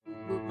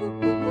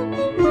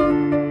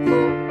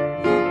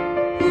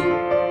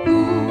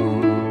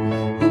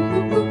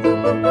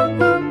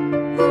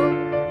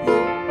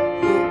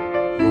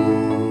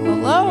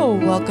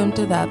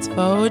That's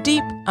Faux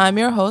Deep. I'm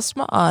your host,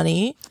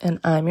 Ma'ani. And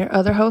I'm your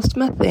other host,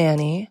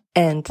 Mathani.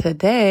 And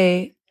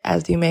today,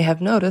 as you may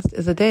have noticed,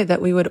 is a day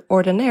that we would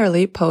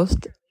ordinarily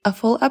post a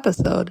full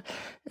episode.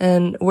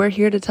 And we're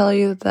here to tell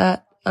you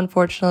that,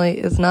 unfortunately,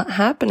 is not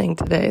happening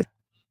today.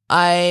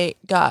 I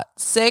got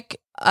sick.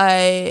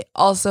 I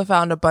also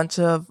found a bunch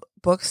of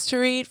books to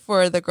read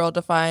for the Girl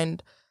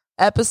Defined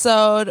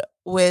episode,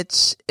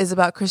 which is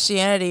about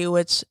Christianity,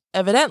 which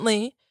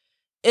evidently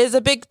is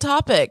a big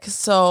topic.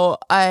 So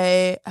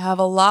I have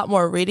a lot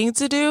more reading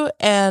to do,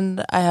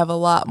 and I have a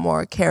lot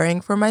more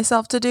caring for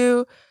myself to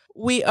do.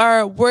 We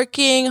are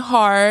working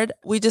hard.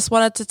 We just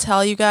wanted to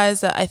tell you guys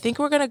that I think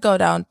we're going to go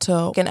down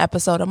to an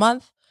episode a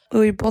month.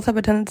 We both have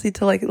a tendency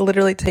to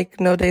literally take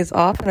no days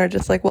off and are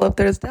just well, if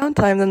there's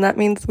downtime, then that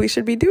means we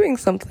should be doing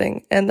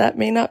something. And that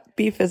may not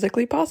be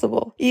physically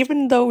possible.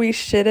 Even though we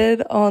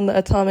shitted on the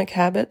Atomic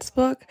Habits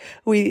book,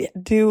 we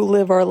do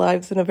live our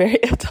lives in a very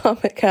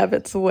Atomic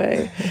Habits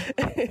way.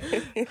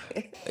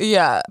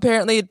 Yeah,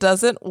 apparently it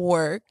doesn't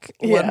work.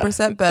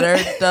 1%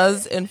 better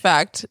does, in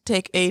fact,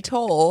 take a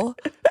toll.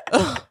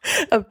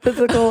 A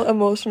physical,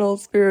 emotional,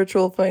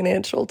 spiritual,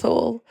 financial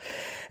toll.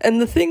 And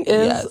the thing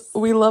is,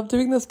 we love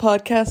doing this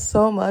podcast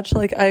so much.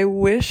 I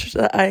wish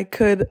that I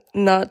could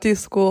not do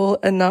school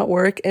and not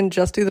work and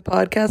just do the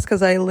podcast,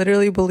 because I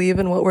literally believe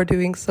in what we're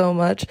doing so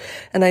much.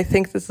 And I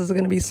think this is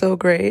going to be so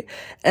great.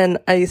 And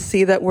I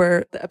see that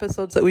the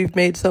episodes that we've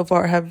made so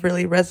far have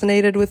really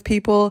resonated with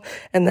people.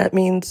 And that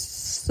means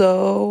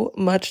so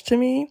much to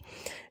me.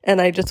 And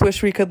I just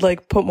wish we could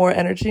put more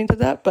energy into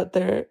that. But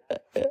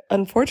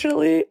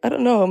unfortunately, I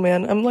don't know,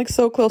 man. I'm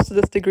so close to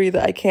this degree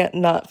that I can't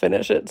not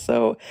finish it.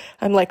 So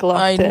I'm locked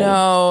in. I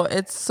know.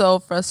 It's so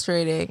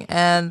frustrating.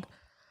 And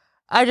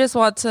I just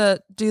want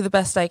to do the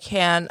best I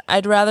can.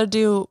 I'd rather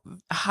do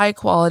high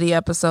quality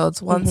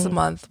episodes once a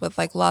month with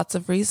lots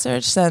of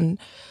research than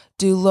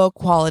do low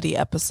quality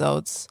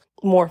episodes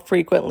more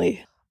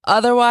frequently.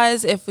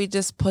 Otherwise, if we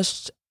just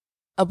pushed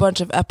a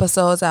bunch of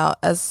episodes out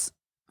as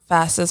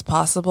fast as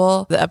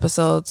possible, the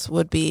episodes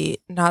would be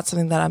not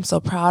something that I'm so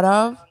proud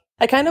of.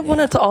 I kind of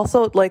wanted to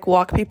also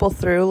walk people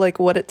through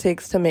what it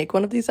takes to make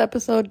one of these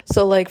episodes.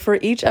 So for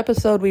each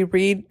episode, we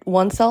read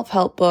one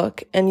self-help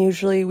book, and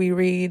usually we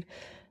read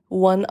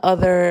one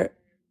other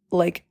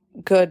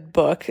good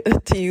book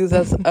to use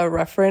as a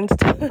reference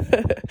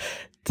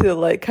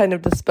to kind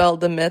of dispel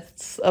the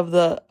myths of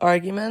the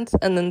arguments.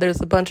 And then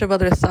there's a bunch of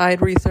other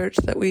side research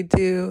that we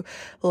do,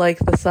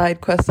 the side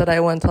quest that I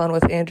went on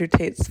with Andrew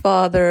Tate's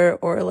father,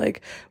 or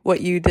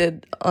what you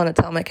did on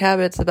Atomic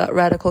Habits about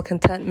radical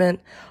contentment,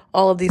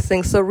 all of these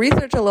things. So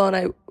research alone,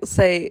 I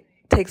say,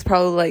 takes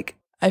probably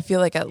I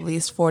feel at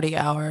least 40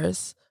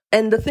 hours.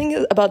 And the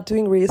thing about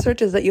doing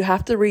research is that you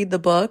have to read the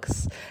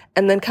books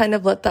and then kind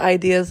of let the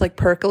ideas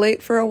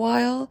percolate for a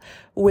while,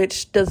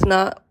 which does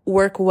not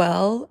work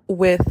well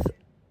with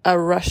a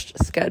rushed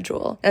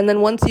schedule. And then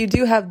once you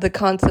do have the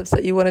concepts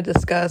that you want to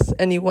discuss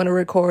and you want to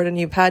record and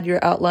you've had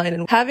your outline,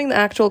 and having the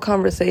actual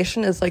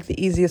conversation is the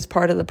easiest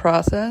part of the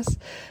process,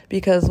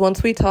 because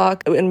once we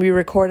talk and we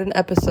record an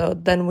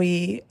episode, then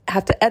we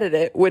have to edit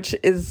it, which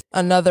is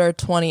another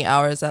 20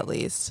 hours at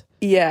least.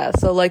 Yeah,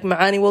 so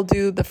Ma'ani will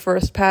do the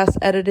first pass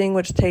editing,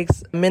 which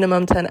takes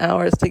minimum 10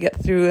 hours to get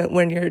through it,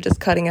 when you're just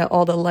cutting out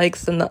all the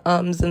likes and the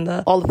ums and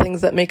all the things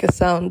that make us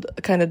sound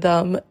kind of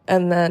dumb.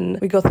 And then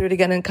we go through it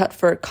again and cut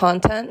for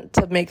content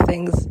to make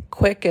things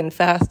quick and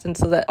fast, and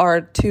so that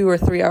our 2 or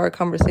 3 hour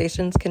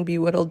conversations can be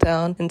whittled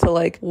down into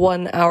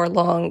 1 hour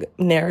long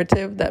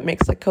narrative that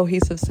makes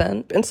cohesive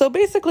sense. And so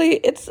basically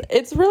it's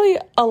really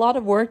a lot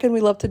of work, and we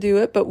love to do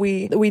it, but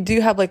we do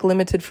have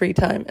limited free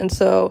time. And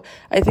so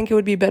I think it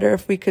would be better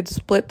if we could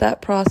split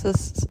that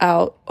process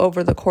out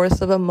over the course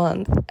of a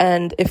month.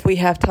 And if we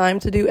have time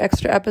to do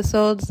extra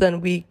episodes, then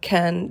we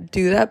can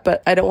do that.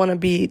 But I don't want to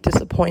be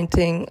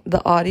disappointing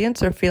the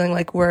audience or feeling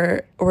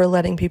we're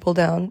letting people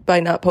down by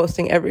not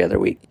posting every other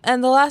week.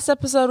 And the last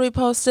episode we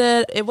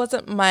posted, it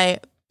wasn't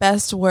my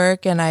best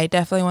work, and I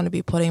definitely want to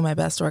be putting my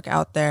best work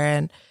out there.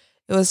 And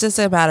it was just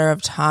a matter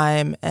of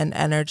time and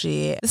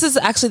energy. This is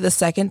actually the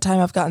second time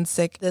I've gotten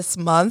sick this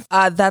month.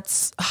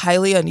 That's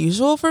highly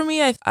unusual for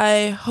me.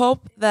 I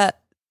hope that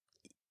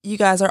you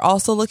guys are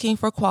also looking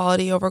for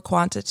quality over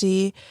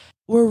quantity.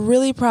 We're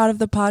really proud of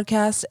the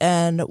podcast,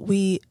 and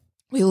we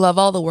love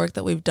all the work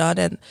that we've done.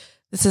 And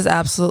this is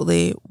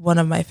absolutely one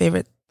of my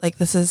favorite,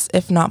 this is,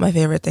 if not my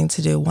favorite thing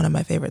to do, one of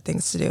my favorite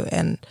things to do.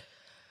 And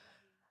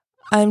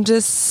I'm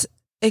just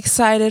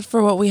excited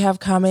for what we have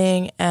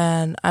coming,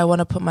 and I want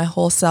to put my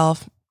whole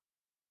self,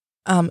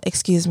 my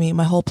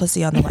whole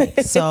pussy on the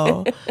mic.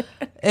 So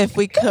if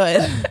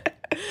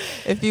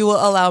you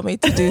will allow me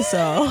to do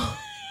so,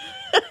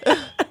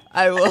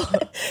 I will.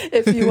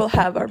 If you will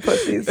have our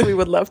pussies, we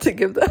would love to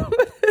give them.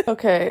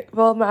 Okay,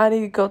 well,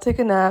 Ma'ani, go take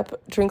a nap,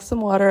 drink some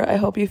water. I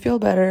hope you feel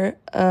better.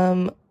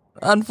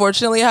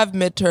 Unfortunately, I have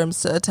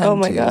midterms to attend to. Oh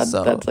my God,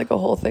 so. That's a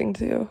whole thing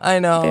too. I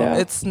know. Yeah.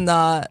 It's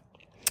not.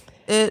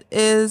 It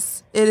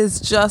is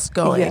just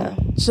going. Yeah.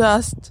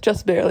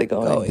 just barely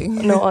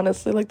going. No,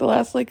 honestly, like the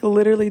last like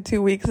literally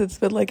 2 weeks, it's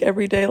been like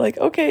every day, like,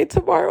 okay,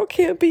 tomorrow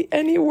can't be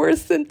any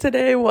worse than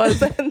today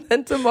was. And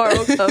then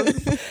tomorrow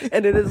comes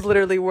and it is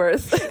literally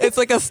worse. It's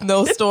like a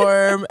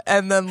snowstorm,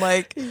 and then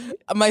like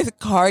my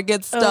car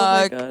gets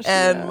stuck,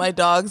 and my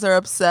dogs are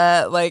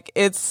upset. Like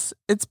it's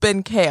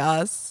been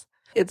chaos.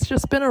 It's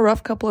just been a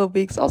rough couple of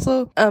weeks.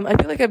 Also, I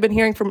feel like I've been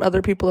hearing from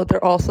other people that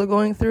they're also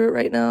going through it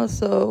right now.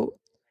 So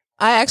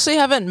I actually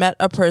haven't met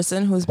a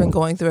person who's been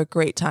going through a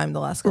great time the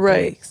last couple of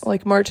weeks.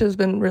 Like March has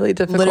been really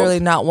difficult.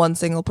 Literally not one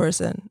single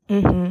person.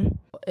 Mm-hmm.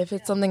 If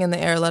it's something in the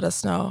air, let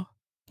us know.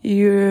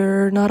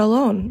 You're not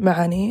alone,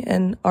 Maani,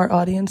 and our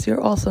audience, you're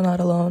also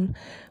not alone.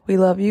 We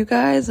love you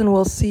guys, and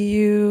we'll see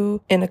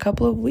you in a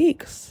couple of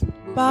weeks.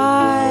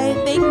 Bye.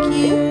 Thank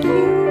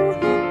you.